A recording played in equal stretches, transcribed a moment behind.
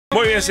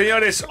Muy bien,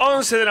 señores,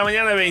 11 de la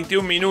mañana,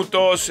 21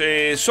 minutos.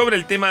 Sobre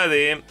el tema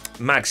de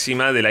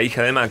Máxima, de la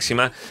hija de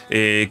Máxima,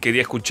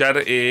 quería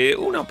escuchar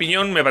una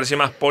opinión, me parece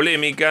más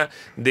polémica,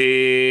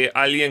 de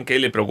alguien que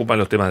le preocupan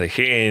los temas de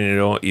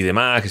género y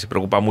demás, que se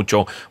preocupa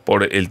mucho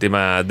por el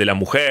tema de la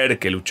mujer,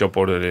 que luchó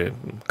por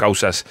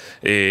causas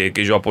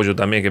que yo apoyo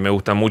también, que me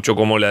gustan mucho,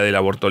 como la del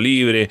aborto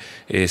libre,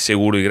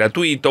 seguro y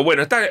gratuito.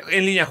 Bueno, está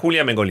en línea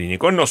Julia Mengolini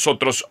con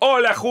nosotros.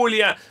 Hola,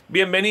 Julia,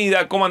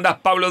 bienvenida. ¿Cómo andás?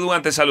 Pablo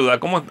Duggan te saluda.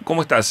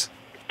 ¿Cómo estás?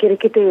 ¿Querés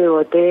que te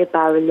debote,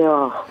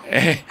 Pablo?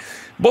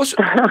 Vos,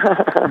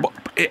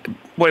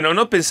 bueno,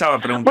 no pensaba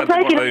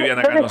preguntarte por la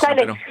Viviana Canosa,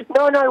 pero...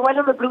 No, igual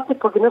no me preguntes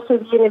porque no sé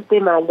bien el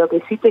tema. Lo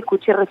que sí te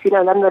escuché recién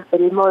hablando del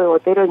periodismo de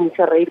botero y me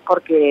hice reír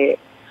porque...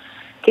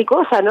 Qué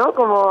cosa, ¿no?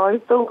 Como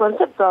es todo un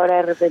concepto ahora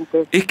de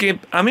repente. Es que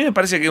a mí me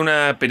parece que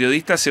una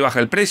periodista se baja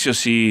el precio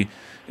si...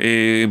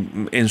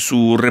 en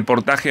su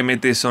reportaje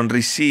mete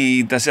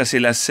sonrisitas, se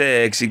hace la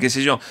sexy, qué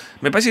sé yo.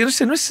 Me parece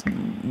que no es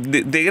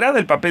degrada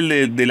el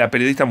papel de la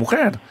periodista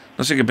mujer.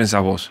 No sé qué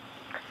pensás vos.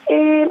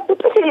 Me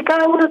parece que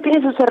cada uno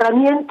tiene sus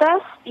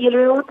herramientas y el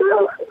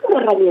beboteo es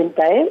una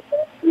herramienta, ¿eh?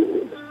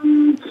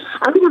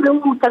 A mí no me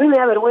gusta, a mí me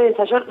da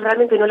vergüenza. Yo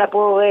realmente no la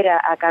puedo ver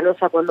a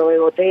Canosa cuando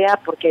bebotea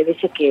porque hay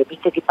veces que,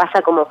 viste, que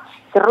pasa como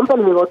se rompe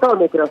el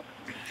bebotómetro.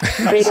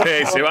 Pero,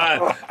 sí, se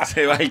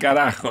va el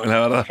carajo, la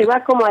verdad. Se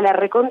va como a la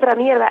recontra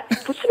mierda.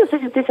 Pues yo no sé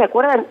si ustedes se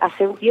acuerdan,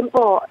 hace un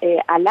tiempo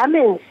a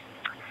Lamens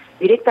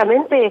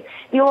directamente,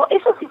 digo,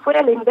 eso si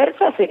fuera la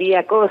inversa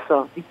sería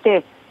acoso,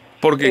 ¿viste?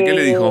 ¿Por qué? ¿Qué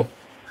le dijo?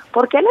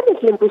 Porque a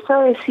Lamens le empezó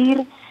a decir,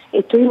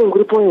 estoy en un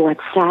grupo de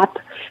WhatsApp,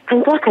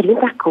 están todas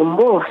calientes con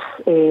vos,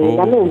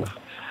 Lamens.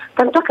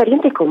 Están todas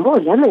calientes con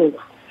vos, Lamens.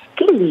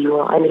 ¿Qué le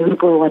digo en el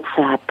grupo de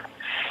WhatsApp?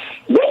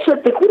 Y eso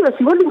te juro,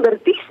 si vos lo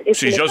invertís...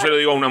 Si yo se lo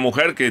digo a una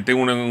mujer que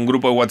tengo un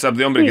grupo de WhatsApp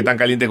de hombres que están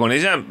calientes con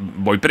ella,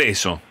 voy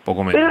preso,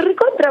 poco menos. Pero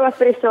recontra vas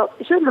preso.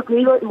 Yo es lo que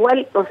digo,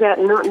 igual, o sea,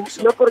 no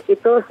porque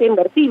todo sea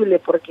invertible,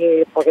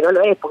 porque no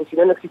lo es, porque si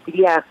no, no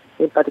existiría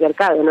el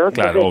patriarcado, ¿no?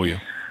 Claro, entonces, obvio.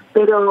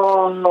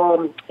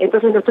 Pero,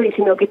 entonces no estoy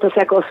diciendo que esto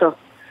sea acoso.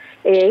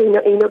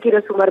 Y no quiero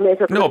sumarme a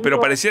eso. No, pero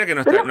pareciera que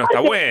no está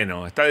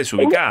bueno, está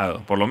desubicado,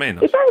 por lo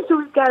menos. Está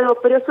desubicado,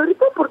 pero sobre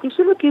todo porque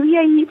yo lo que vi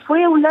ahí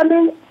fue un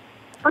Lamen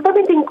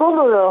totalmente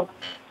incómodo.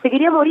 Se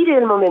quería morir en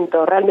el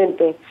momento,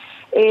 realmente.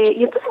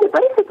 Y entonces me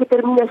parece que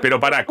termina... Pero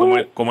pará,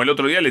 como el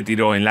otro día le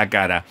tiró en la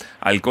cara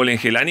alcohol en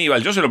gel a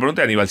Aníbal. Yo se lo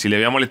pregunté a Aníbal si le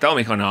había molestado,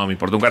 me dijo, no, me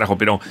importó un carajo.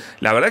 Pero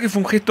la verdad que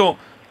fue un gesto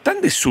tan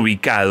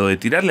desubicado de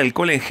tirarle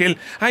alcohol en gel.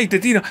 ¡Ay, te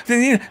tiro!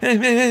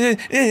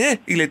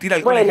 Y le tira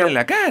alcohol en gel en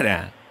la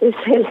cara.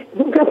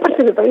 Una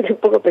parte me parece un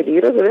poco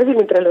peligroso, me hace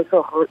entre los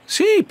ojos.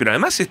 Sí, pero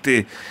además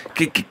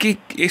que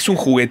es un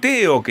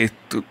jugueteo, que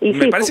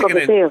me parece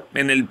que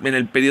en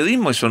el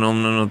periodismo eso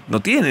no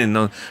tiene,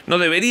 no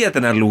debería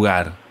tener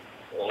lugar.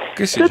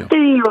 ¿Qué sé yo? Yo te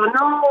digo,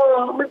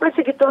 no, me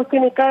parece que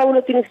cada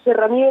uno tiene sus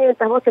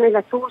herramientas, vos tenés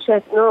las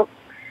tuyas, no.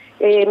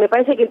 Me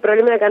parece que el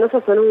problema de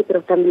Canosa son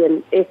otros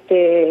también.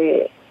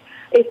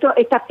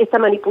 Esta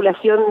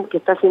manipulación que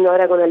está haciendo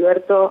ahora con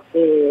Alberto,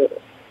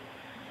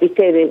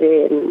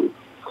 viste,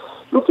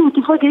 no sé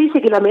qué fue que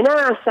dice que lo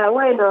amenaza.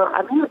 Bueno,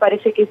 a mí me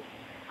parece que es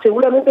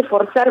seguramente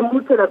forzar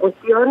mucho la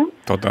cuestión.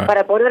 Total.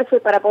 para ponerse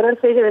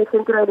ella en el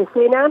centro de la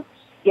escena.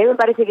 Y a mí me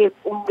parece que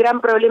un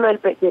gran problema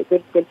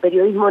del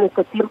periodismo en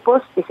estos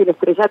tiempos es el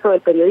estrellato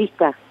del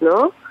periodista,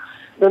 ¿no?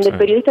 Donde el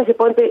periodista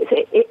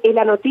es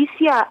la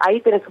noticia,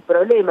 ahí tenés un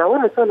problema. Vos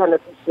no sos la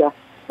noticia.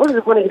 Vos se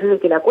supone que sos el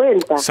que la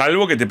cuenta.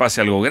 Salvo que te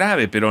pase algo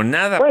grave, pero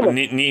nada, bueno,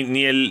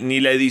 ni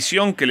la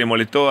edición que le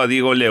molestó a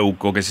Diego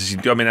Leuco, que se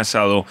sintió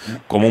amenazado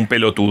como un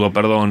pelotudo,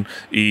 perdón,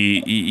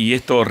 y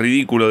esto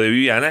ridículo de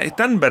Viviana,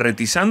 están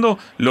berretizando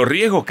los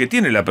riesgos que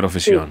tiene la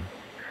profesión.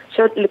 Sí.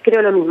 Yo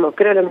creo lo mismo,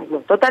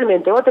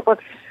 totalmente. O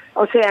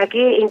sea,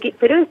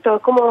 pero esto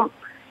es como...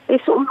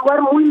 Es un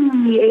lugar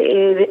muy...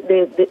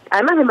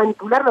 además de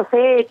manipular los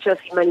hechos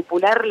y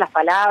manipular las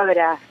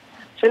palabras,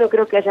 yo no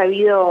creo que haya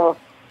habido...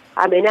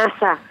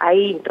 amenaza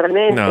ahí,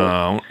 realmente.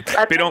 No,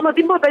 pero... Al mismo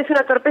tiempo me parece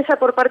una torpeza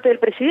por parte del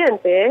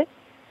presidente, ¿eh?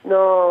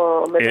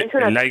 No, me parece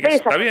una torpeza.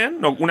 Está bien,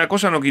 una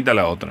cosa no quita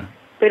la otra.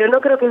 Pero no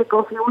creo que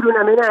configure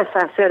una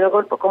amenaza, o sea,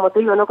 como te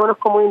digo, no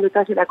conozco muy en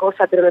detalle la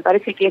cosa, pero me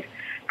parece que es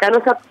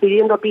Canosa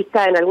pidiendo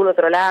pista en algún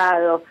otro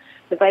lado,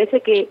 me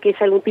parece que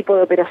es algún tipo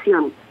de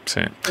operación.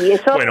 Sí. Y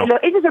eso,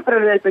 ese es el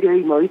problema del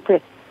periodismo,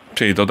 ¿viste?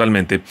 Sí,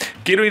 totalmente.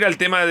 Quiero ir al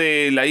tema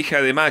de la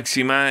hija de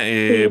Máxima.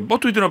 Sí. Vos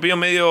tuviste una opinión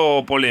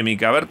medio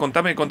polémica. A ver,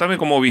 contame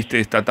cómo viste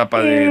esta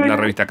etapa de la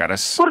revista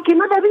Caras. Porque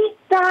no la vi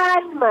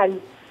tan mal.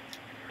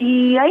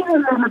 Y ahí es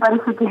donde me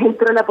parece que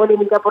entró la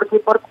polémica, porque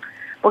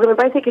me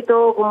parece que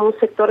todo como un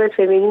sector del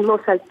feminismo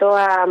saltó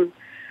a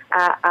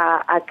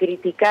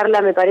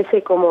criticarla, me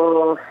parece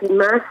como sin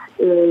más,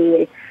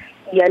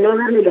 y a no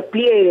darle los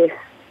pliegues.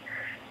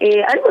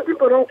 Al mismo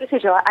tiempo, no, qué sé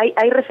yo,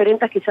 hay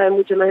referentas que saben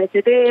mucho más de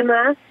este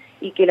tema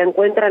y que la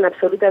encuentran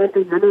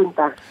absolutamente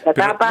violenta. La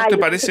Pero tapa, ¿no te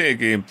parece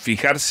que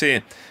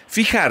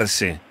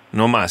fijarse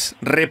nomás,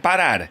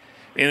 reparar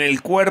en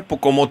el cuerpo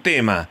como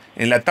tema,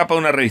 en la tapa de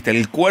una revista,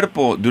 el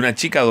cuerpo de una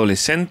chica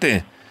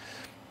adolescente,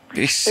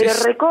 Pero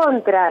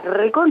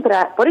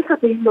recontra. Por eso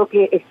te digo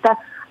que está...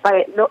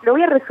 Lo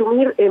voy a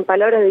resumir en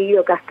palabras de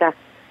Guido Casca.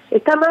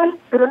 Está mal,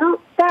 pero no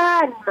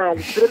tan mal.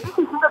 Pero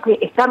estoy diciendo que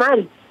está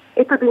mal.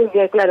 Esto tiene que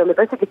quedar claro, me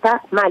parece que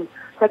está mal.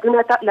 O sea, que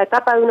la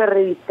tapa de una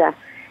revista,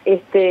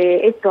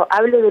 esto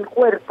hable del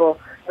cuerpo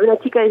de una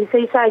chica de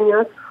 16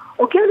 años,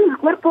 o que hable del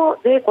cuerpo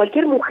de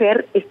cualquier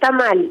mujer, está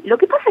mal. Lo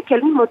que pasa es que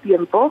al mismo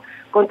tiempo,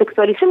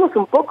 contextualicemos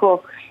un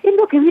poco, es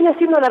lo que viene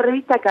haciendo la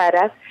revista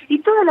Caras y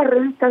todas las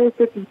revistas de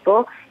este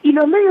tipo y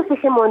los medios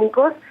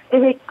hegemónicos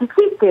desde que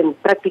existen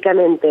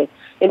prácticamente.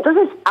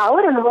 Entonces,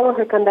 ahora nos vamos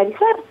a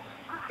escandalizar.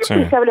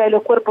 Siempre se habla de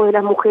los cuerpos de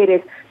las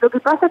mujeres. Lo que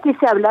pasa es que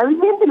se habla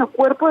bien de los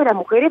cuerpos de las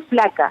mujeres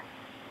flacas.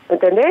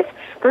 ¿Entendés?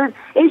 Entonces,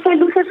 ella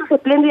luce sus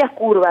espléndidas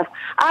curvas.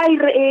 Ay,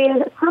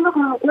 solo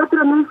como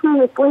 4 meses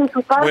después de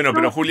su parto, bueno,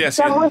 pero Julia,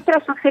 ya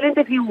muestra su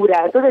excelente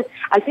figura. Entonces,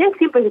 al final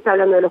siempre se está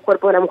hablando de los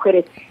cuerpos de las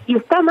mujeres. Y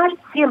está mal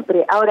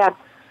siempre. Ahora,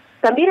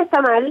 también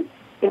está mal,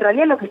 en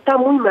realidad lo que está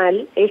muy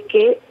mal, es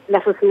que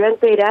la sociedad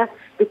entera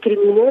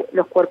discrimine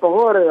los cuerpos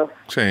gordos.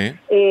 Sí.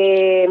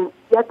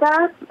 Y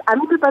acá, a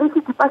mí me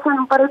parece que pasan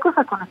un par de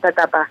cosas con esta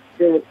tapa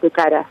de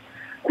Caras.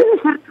 Debe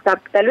ser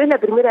tal vez la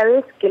primera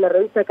vez que la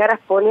revista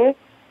Caras pone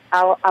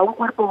a un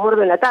cuerpo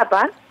gordo en la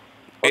tapa.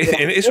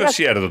 Eso es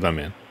cierto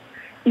también.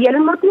 Y al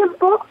mismo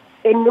tiempo,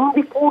 en un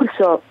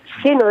discurso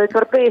lleno de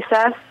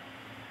torpezas,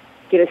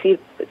 quiero decir,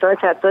 todo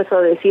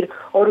eso de decir,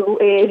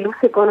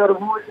 luce con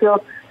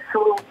orgullo su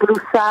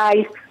plus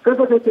size,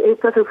 todos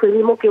estos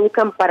eufemismos que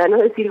buscan para no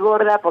decir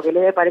gorda, porque le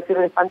debe parecer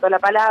un espanto la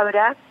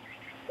palabra,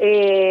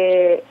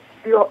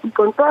 y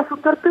con todas sus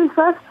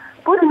torpezas,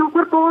 ponen un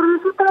cuerpo gordo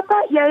en su tapa,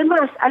 y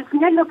además, al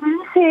final lo que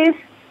dice es,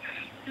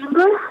 no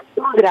es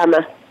un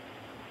drama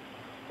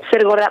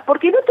ser gorda,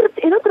 porque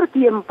en otro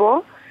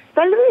tiempo,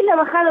 tal vez la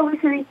bajada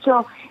hubiese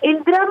dicho,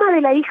 el drama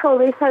de la hija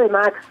obesa de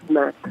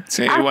Máxima.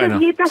 Sí, hace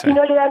dietas y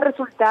no le dan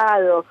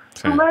resultado.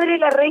 Su madre,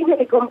 la reina,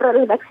 le compra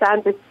los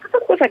laxantes.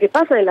 Son cosas que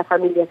pasan en las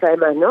familias,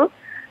 además, ¿no?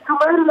 Su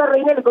madre, la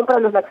reina, le compra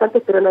los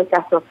laxantes, pero no hay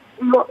caso.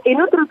 Digo,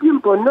 en otro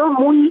tiempo, no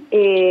muy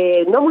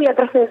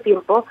atrás en el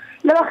tiempo,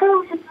 la bajada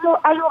hubiese sido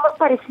algo más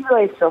parecido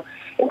a eso.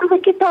 Entonces,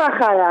 que esta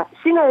bajada,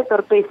 llena de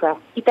torpeza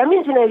y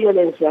también llena de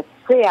violencia,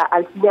 sea,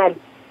 al final,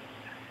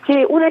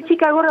 que una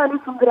chica gorda no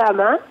es un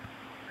drama,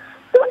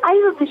 ahí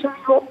donde yo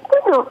digo,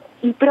 bueno,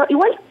 pero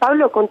igual,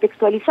 Pablo,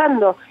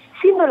 contextualizando,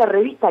 siendo la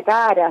revista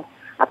Caras,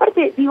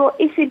 aparte, digo,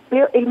 es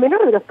el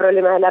menor de los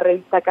problemas de la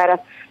revista Caras.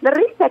 La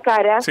revista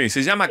Caras... Sí,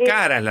 se llama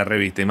Caras la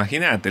revista,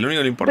 imagínate, lo único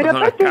que le importa son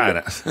las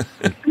caras.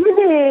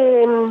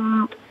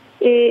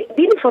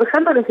 Viene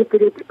forjando los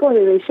estereotipos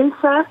de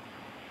belleza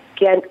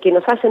que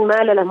nos hacen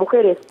mal a las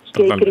mujeres,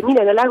 que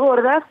discriminan a las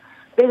gordas,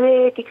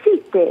 desde que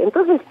existe.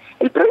 Entonces,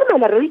 el problema de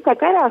la revista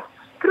Caras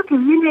creo que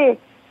viene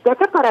de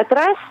acá para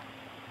atrás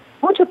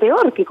mucho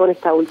peor que con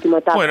esta última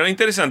etapa. Bueno,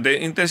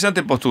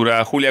 interesante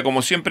postura, Julia.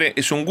 Como siempre,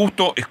 es un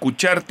gusto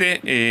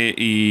escucharte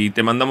y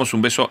te mandamos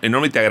un beso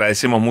enorme y te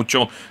agradecemos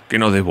mucho que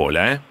nos des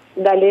bola, ¿eh?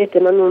 Dale, te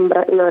mando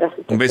un abrazo.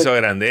 Un beso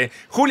grande, ¿eh?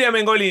 Julia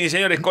Mengolini,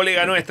 señores,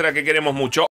 colega nuestra que queremos mucho.